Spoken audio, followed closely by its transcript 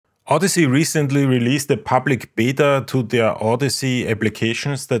Audeze recently released a public beta to their Audeze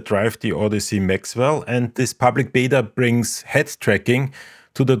applications that drive the Audeze Maxwell, and this public beta brings head tracking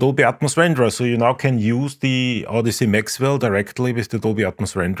to the Dolby Atmos Renderer. So you now can use the Audeze Maxwell directly with the Dolby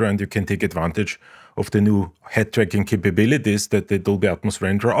Atmos Renderer, and you can take advantage of the new head tracking capabilities that the Dolby Atmos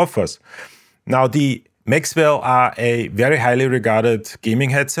Renderer offers. Now, the Maxwell are a very highly regarded gaming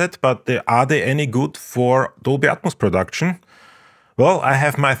headset, but are they any good for Dolby Atmos production? Well, I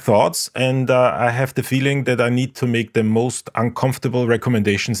have my thoughts, and I have the feeling that I need to make the most uncomfortable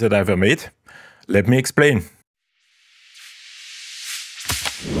recommendations that I've ever made. Let me explain.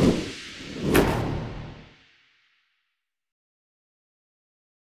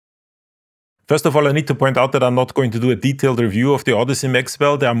 First of all, I need to point out that I'm not going to do a detailed review of the Audeze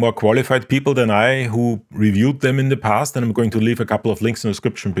Maxwell. There are more qualified people than I who reviewed them in the past, and I'm going to leave a couple of links in the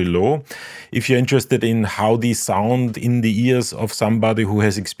description below. If you're interested in how these sound in the ears of somebody who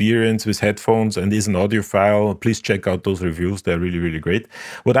has experience with headphones and is an audiophile, please check out those reviews. They're really, really great.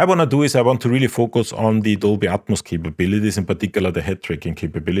 What I want to do is I want to really focus on the Dolby Atmos capabilities, in particular the head tracking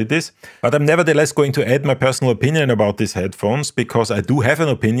capabilities. But I'm nevertheless going to add my personal opinion about these headphones, because I do have an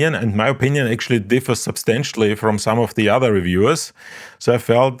opinion, and my opinion actually differs substantially from some of the other reviewers. So I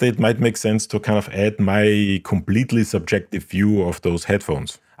felt it might make sense to kind of add my completely subjective view of those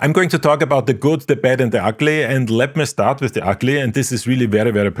headphones. I'm going to talk about the good, the bad, and the ugly, and let me start with the ugly, and this is really very,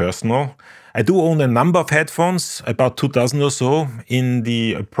 very personal. I do own a number of headphones, about 2,000 or so, in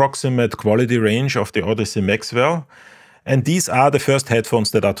the approximate quality range of the Audeze Maxwell. And these are the first headphones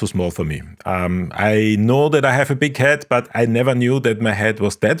that are too small for me. I know that I have a big head, but I never knew that my head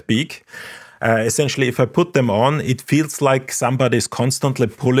was that big. Essentially, if I put them on, it feels like somebody is constantly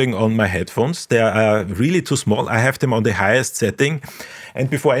pulling on my headphones. They are really too small. I have them on the highest setting. And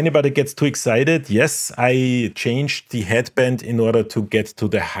before anybody gets too excited, yes, I changed the headband in order to get to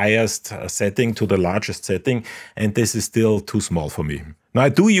the highest setting, to the largest setting, and this is still too small for me. Now, I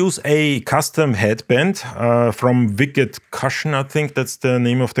do use a custom headband from Wicked Cushion, I think that's the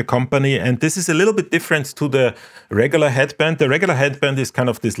name of the company, and this is a little bit different to the regular headband. The regular headband is kind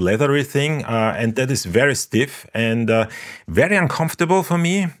of this leathery thing, and that is very stiff and very uncomfortable for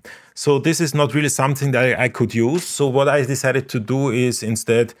me. So this is not really something that I could use. So what I decided to do is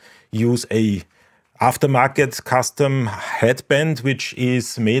instead use a aftermarket custom headband, which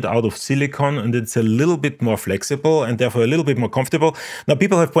is made out of silicone, and it's a little bit more flexible and therefore a little bit more comfortable. Now,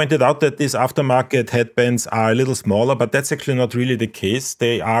 people have pointed out that these aftermarket headbands are a little smaller, but that's actually not really the case.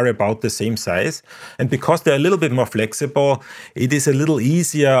 They are about the same size. And because they're a little bit more flexible, it is a little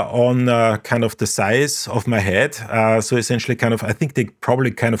easier on kind of the size of my head. So essentially kind of, I think they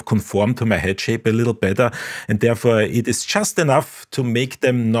probably kind of conform to my head shape a little better. And therefore it is just enough to make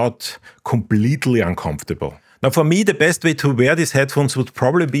them not completely uncomfortable. Now, for me, the best way to wear these headphones would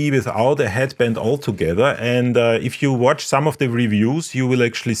probably be without a headband altogether. And if you watch some of the reviews, you will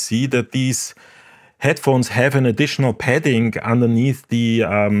actually see that these headphones have an additional padding underneath the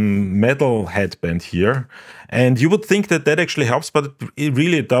metal headband here. And you would think that that actually helps, but it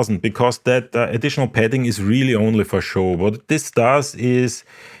really doesn't, because that additional padding is really only for show. What this does is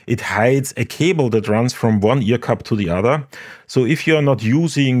it hides a cable that runs from one ear cup to the other. So if you're not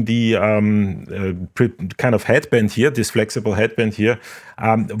using the kind of headband here, this flexible headband here,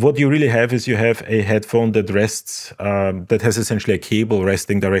 what you really have is you have a headphone that rests, that has essentially a cable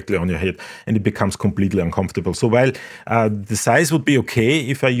resting directly on your head, and it becomes completely uncomfortable. So while the size would be okay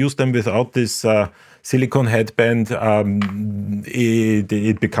if I use them without this silicone headband,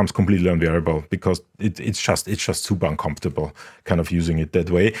 it becomes completely unbearable, because it's just super uncomfortable kind of using it that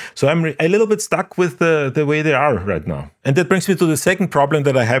way. So I'm a little bit stuck with the way they are right now. And that brings me to the second problem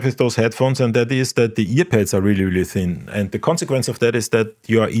that I have with those headphones, and that is that the ear pads are really, really thin. And the consequence of that is that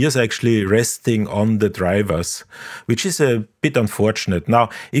your ears are actually resting on the drivers, which is a bit unfortunate. Now,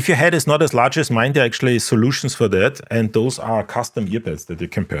 if your head is not as large as mine, there are actually solutions for that, and those are custom ear pads that you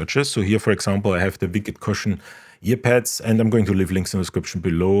can purchase. So here, for example, I have the Wicked Cushion ear pads, and I'm going to leave links in the description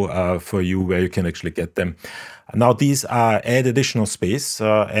below for you where you can actually get them. Now, these add additional space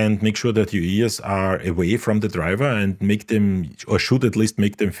and make sure that your ears are away from the driver and make them, or should at least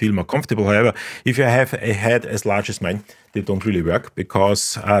make them, feel more comfortable. However, if you have a head as large as mine, they don't really work,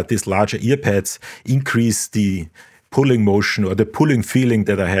 because these larger ear pads increase the pulling motion, or the pulling feeling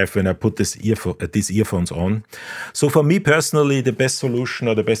that I have when I put these earphones on. So for me personally, the best solution,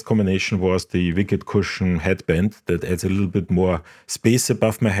 or the best combination, was the Wicked Cushion headband that adds a little bit more space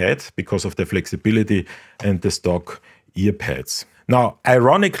above my head because of the flexibility, and the stock ear pads. Now,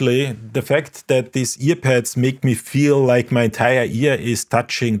 ironically, the fact that these ear pads make me feel like my entire ear is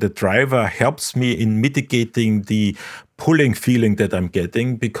touching the driver helps me in mitigating the pulling feeling that I'm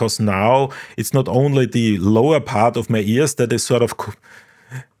getting, because now it's not only the lower part of my ears that is sort of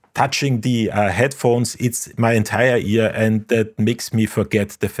touching the headphones, it's my entire ear, and that makes me forget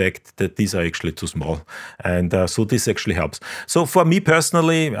the fact that these are actually too small. And so this actually helps. So for me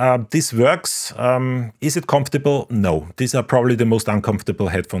personally, this works. Is it comfortable? No. These are probably the most uncomfortable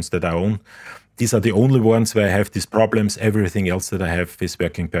headphones that I own. These are the only ones where I have these problems. Everything else that I have is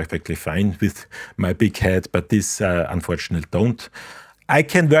working perfectly fine with my big head, but these unfortunately don't. I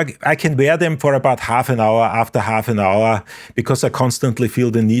can wear them for about half an hour. After half an hour, because I constantly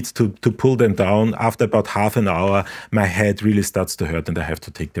feel the need to pull them down, after about half an hour, my head really starts to hurt and I have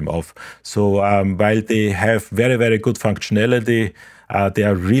to take them off. So while they have very, very good functionality, they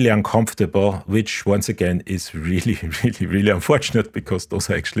are really uncomfortable, which once again is really, really, really unfortunate, because those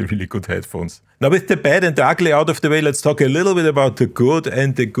are actually really good headphones. Now, with the bad and the ugly out of the way, let's talk a little bit about the good.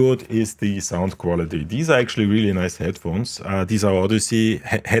 And the good is the sound quality. These are actually really nice headphones. These are Audeze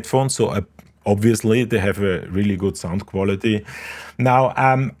headphones, so obviously they have a really good sound quality. Now,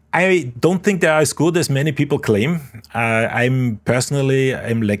 I don't think they are as good as many people claim. I'm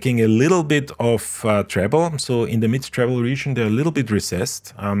lacking a little bit of treble. So in the mid-treble region, they're a little bit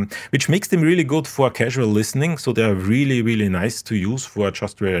recessed, which makes them really good for casual listening. So they're really, really nice to use for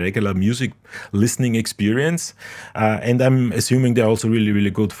just a regular music listening experience. And I'm assuming they're also really,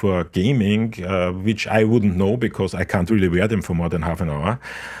 really good for gaming, which I wouldn't know because I can't really wear them for more than half an hour.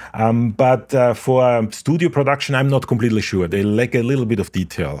 But for studio production, I'm not completely sure. They lack a little bit of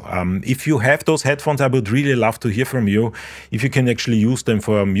detail. If you have those headphones, I would really love to hear from you. If you can actually use them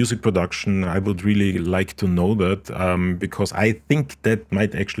for music production, I would really like to know that, because I think that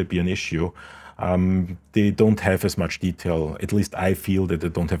might actually be an issue. They don't have as much detail. At least I feel that they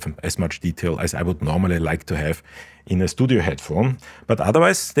don't have as much detail as I would normally like to have in a studio headphone. But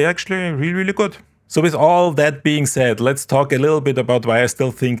otherwise, they're actually really, really good. So with all that being said, let's talk a little bit about why I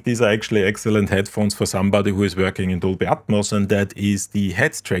still think these are actually excellent headphones for somebody who is working in Dolby Atmos, and that is the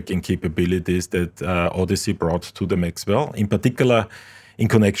head tracking capabilities that Audeze brought to the Maxwell, in particular in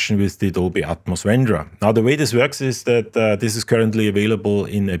connection with the Dolby Atmos Renderer. Now, the way this works is that this is currently available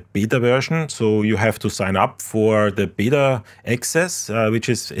in a beta version. So you have to sign up for the beta access, which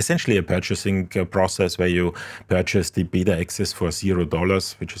is essentially a purchasing process where you purchase the beta access for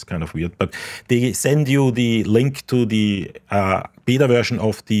 $0, which is kind of weird. But they send you the link to the beta version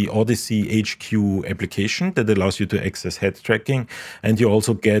of the AudezeHQ application that allows you to access head tracking. And you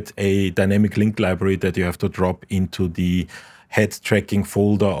also get a dynamic link library that you have to drop into the head tracking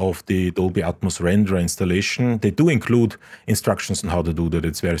folder of the Dolby Atmos Renderer installation. They do include instructions on how to do that.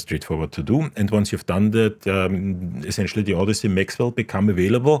 It's very straightforward to do. And once you've done that, essentially the Audeze Maxwell become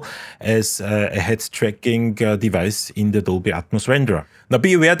available as a head tracking device in the Dolby Atmos Renderer. Now,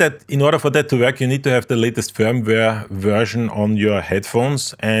 be aware that in order for that to work, you need to have the latest firmware version on your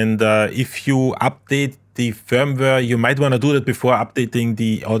headphones. And if you update the firmware, you might want to do that before updating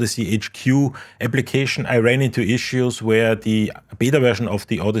the AudezeHQ application. I ran into issues where the beta version of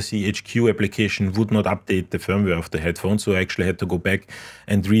the AudezeHQ application would not update the firmware of the headphone, so I actually had to go back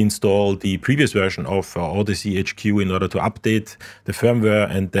and reinstall the previous version of AudezeHQ in order to update the firmware,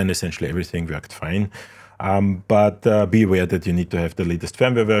 and then essentially everything worked fine. But be aware that you need to have the latest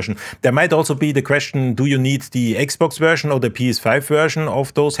firmware version. There might also be the question, do you need the Xbox version or the PS5 version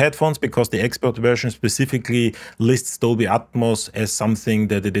of those headphones? Because the Xbox version specifically lists Dolby Atmos as something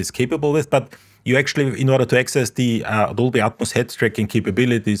that it is capable with. But you actually, in order to access the Dolby Atmos head tracking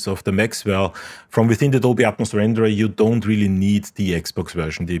capabilities of the Maxwell from within the Dolby Atmos Renderer, you don't really need the Xbox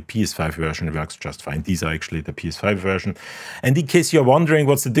version. The PS5 version works just fine. These are actually the PS5 version. And in case you're wondering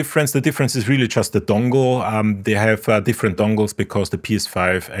what's the difference is really just the dongle. They have different dongles because the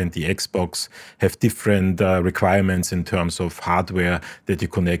PS5 and the Xbox have different requirements in terms of hardware that you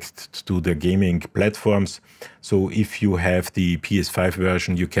connect to the gaming platforms. So if you have the PS5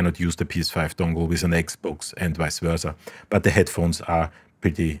 version, you cannot use the PS5 dongle with an Xbox and vice versa. But the headphones are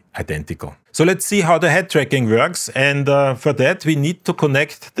pretty identical. So let's see how the head tracking works. And for that, we need to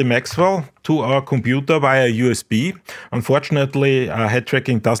connect the Maxwell to our computer via USB. Unfortunately, head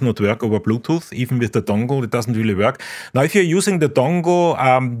tracking does not work over Bluetooth. Even with the dongle, it doesn't really work. Now, if you're using the dongle,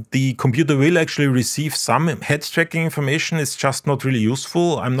 the computer will actually receive some head tracking information. It's just not really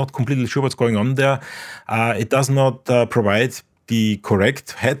useful. I'm not completely sure what's going on there. It does not provide the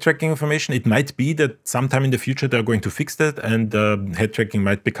correct head tracking information. It might be that sometime in the future they're going to fix that and head tracking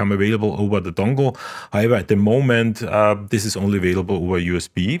might become available over the dongle. However, at the moment, this is only available over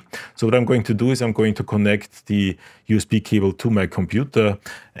USB. So what I'm going to do is I'm going to connect the USB cable to my computer.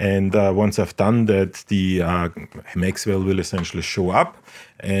 And once I've done that, the Maxwell will essentially show up.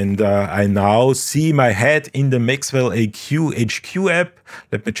 And I now see my head in the AudezeHQ HQ app.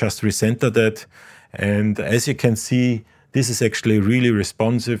 Let me just recenter that. And as you can see, this is actually really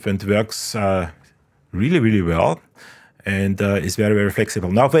responsive and works really, really well. And is very, very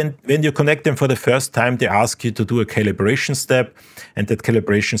flexible. Now, when you connect them for the first time, they ask you to do a calibration step. And that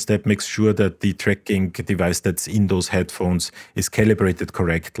calibration step makes sure that the tracking device that's in those headphones is calibrated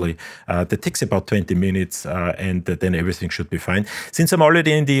correctly. That takes about 20 minutes and then everything should be fine. Since I'm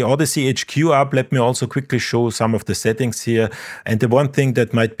already in the AudezeHQ app, let me also quickly show some of the settings here. And the one thing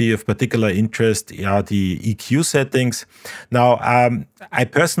that might be of particular interest are the EQ settings. Now, I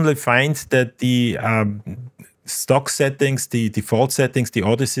personally find that the stock settings, the default settings, the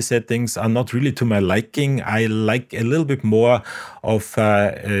Audeze settings are not really to my liking. I like a little bit more of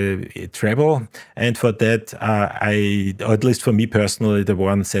treble, and for that, or at least for me personally, the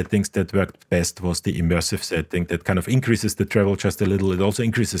one settings that worked best was the immersive setting that kind of increases the treble just a little. It also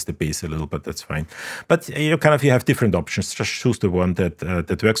increases the bass a little, but that's fine. But you have different options. Just choose the one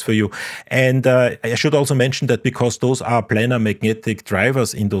that works for you. And I should also mention that because those are planar magnetic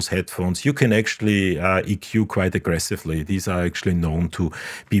drivers in those headphones, you can actually EQ quite aggressively. These are actually known to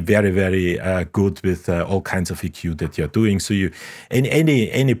be very, very good with all kinds of EQ that you're doing. So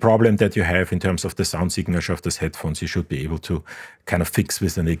any problem that you have in terms of the sound signature of those headphones, you should be able to kind of fix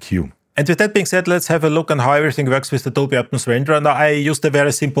with an EQ. And with that being said, let's have a look on how everything works with the Dolby Atmos Renderer. Now, I used a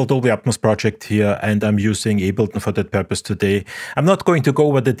very simple Dolby Atmos project here, and I'm using Ableton for that purpose today. I'm not going to go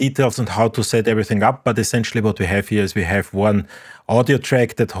over the details on how to set everything up, but essentially what we have here is we have one audio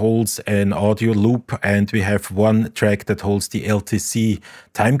track that holds an audio loop, and we have one track that holds the LTC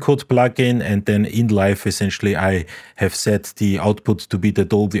timecode plugin, and then in live, essentially, I have set the output to be the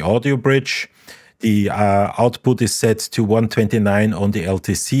Dolby Audio Bridge. The output is set to 129 on the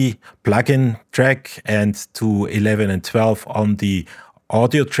LTC plugin track and to 11 and 12 on the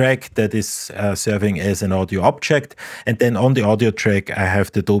audio track that is serving as an audio object. And then on the audio track, I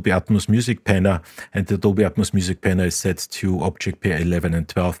have the Dolby Atmos Music Panner, and the Dolby Atmos Music Panner is set to object pair 11 and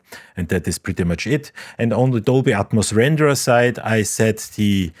 12, and that is pretty much it. And on the Dolby Atmos Renderer side, I set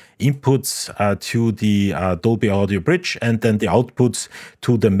the inputs to the Dolby Audio Bridge and then the outputs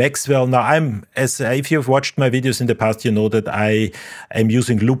to the Maxwell. Now, if you've watched my videos in the past, you know that I am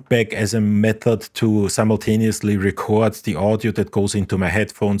using Loopback as a method to simultaneously record the audio that goes into my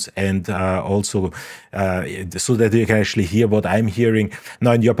headphones and also so that you can actually hear what I'm hearing.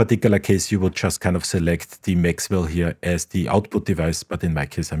 Now, in your particular case, you would just kind of select the Maxwell here as the output device, but in my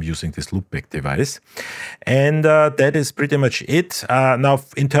case, I'm using this Loopback device. And that is pretty much it. Now,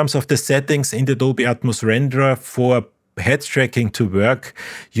 in terms of the settings in the Dolby Atmos Renderer for head tracking to work,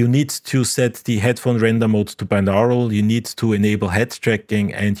 you need to set the headphone render mode to binaural, you need to enable head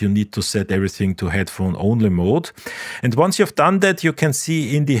tracking, and you need to set everything to headphone only mode. And once you've done that, you can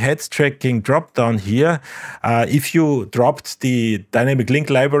see in the head tracking drop-down here, if you dropped the dynamic link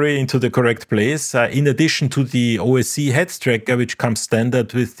library into the correct place, in addition to the OSC head tracker, which comes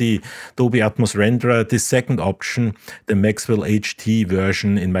standard with the Dolby Atmos Renderer, the second option, the Maxwell HT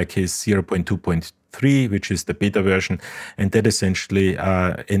version, in my case 0.2.3, which is the beta version, and that essentially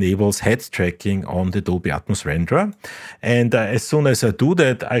enables head tracking on the Dolby Atmos Renderer. And as soon as I do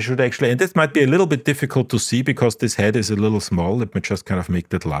that, I should actually, and this might be a little bit difficult to see because this head is a little small. Let me just kind of make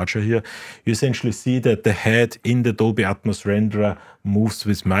that larger here. You essentially see that the head in the Dolby Atmos Renderer moves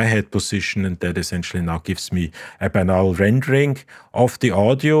with my head position, and that essentially now gives me a binaural rendering of the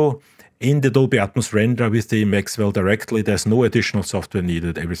audio in the Dolby Atmos Renderer with the Maxwell directly. There's no additional software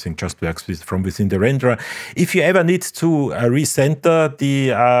needed. Everything just works from within the renderer. If you ever need to recenter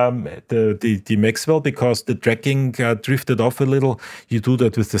the Maxwell because the tracking drifted off a little, you do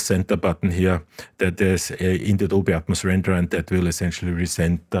that with the center button here that is in the Dolby Atmos Renderer, and that will essentially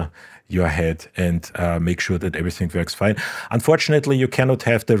recenter your head and make sure that everything works fine. Unfortunately, you cannot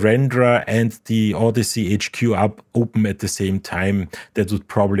have the renderer and the AudezeHQ app open at the same time. That would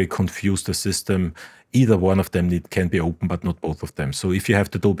probably confuse the system. Either one of them can be open, but not both of them. So if you have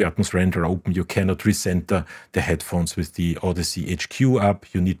the Dolby Atmos Renderer open, you cannot recenter the headphones with the AudezeHQ app.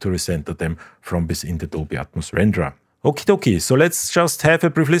 You need to recenter them from within the Dolby Atmos Renderer. Okie dokie, so let's just have a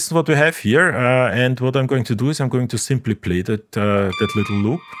brief listen what we have here. And what I'm going to do is I'm going to simply play that little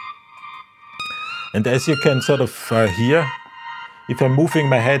loop. And as you can sort of hear, if I'm moving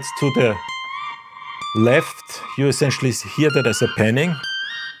my head to left, you essentially hear that as a panning.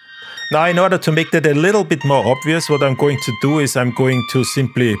 Now, in order to make that a little bit more obvious, what I'm going to do is I'm going to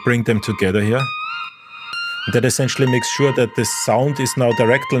simply bring them together here. That essentially makes sure that the sound is now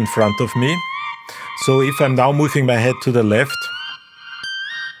directly in front of me. So if I'm now moving my head to the left,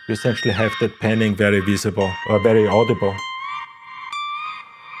 you essentially have that panning very visible or very audible.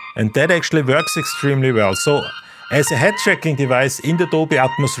 And that actually works extremely well. So as a head tracking device in the Dolby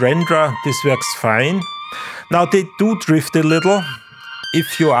Atmos Renderer, this works fine. Now they do drift a little.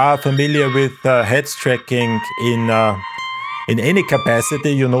 If you are familiar with head tracking in any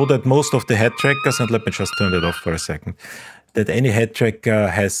capacity, you know that most of the head trackers, and let me just turn that off for a second, that any head tracker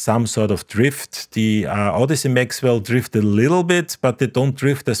has some sort of drift. The Audeze Maxwell drift a little bit, but they don't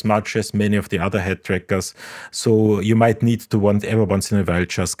drift as much as many of the other head trackers. So you might need to every once in a while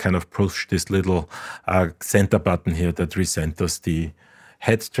just kind of push this little center button here that recenters the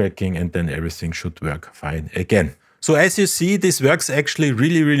head tracking, and then everything should work fine again. So as you see, this works actually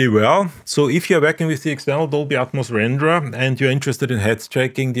really, really well. So if you're working with the external Dolby Atmos Renderer and you're interested in head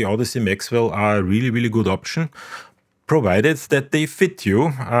tracking, the Audeze Maxwell are a really, really good option, provided that they fit you,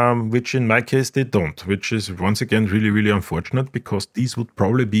 which in my case they don't, which is once again really, really unfortunate, because these would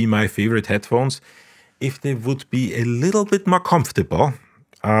probably be my favorite headphones if they would be a little bit more comfortable.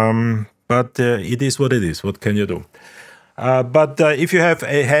 But it is what it is. What can you do? But if you have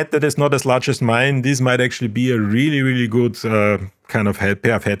a head that is not as large as mine, this might actually be a really, really good kind of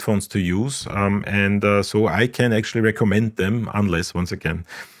pair of headphones to use. So I can actually recommend them, unless, once again,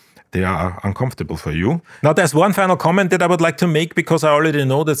 they are uncomfortable for you. Now, there's one final comment that I would like to make, because I already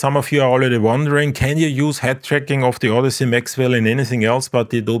know that some of you are already wondering, can you use head tracking of the Audeze Maxwell in anything else but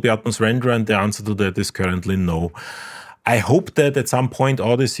the Dolby Atmos Renderer? And the answer to that is currently no. I hope that at some point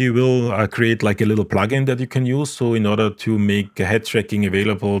Audeze will create like a little plugin that you can use, so in order to make head tracking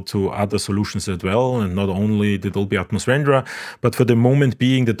available to other solutions as well, and not only the Dolby Atmos Renderer. But for the moment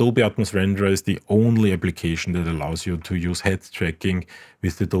being, the Dolby Atmos Renderer is the only application that allows you to use head tracking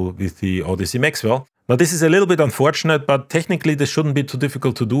with the Audeze Maxwell. Now, this is a little bit unfortunate, but technically this shouldn't be too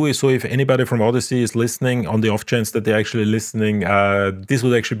difficult to do. So if anybody from Audeze is listening, on the off chance that they're actually listening, this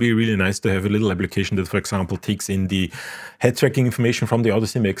would actually be really nice to have a little application that, for example, takes in the head tracking information from the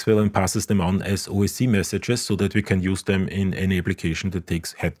Audeze Maxwell and passes them on as OSC messages, so that we can use them in any application that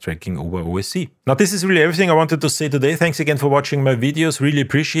takes head tracking over OSC. Now, this is really everything I wanted to say today. Thanks again for watching my videos. Really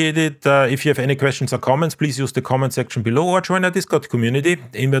appreciate it. If you have any questions or comments, please use the comment section below or join our Discord community.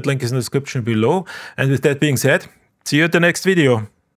 Invite link is in the description below. And with that being said, see you at the next video.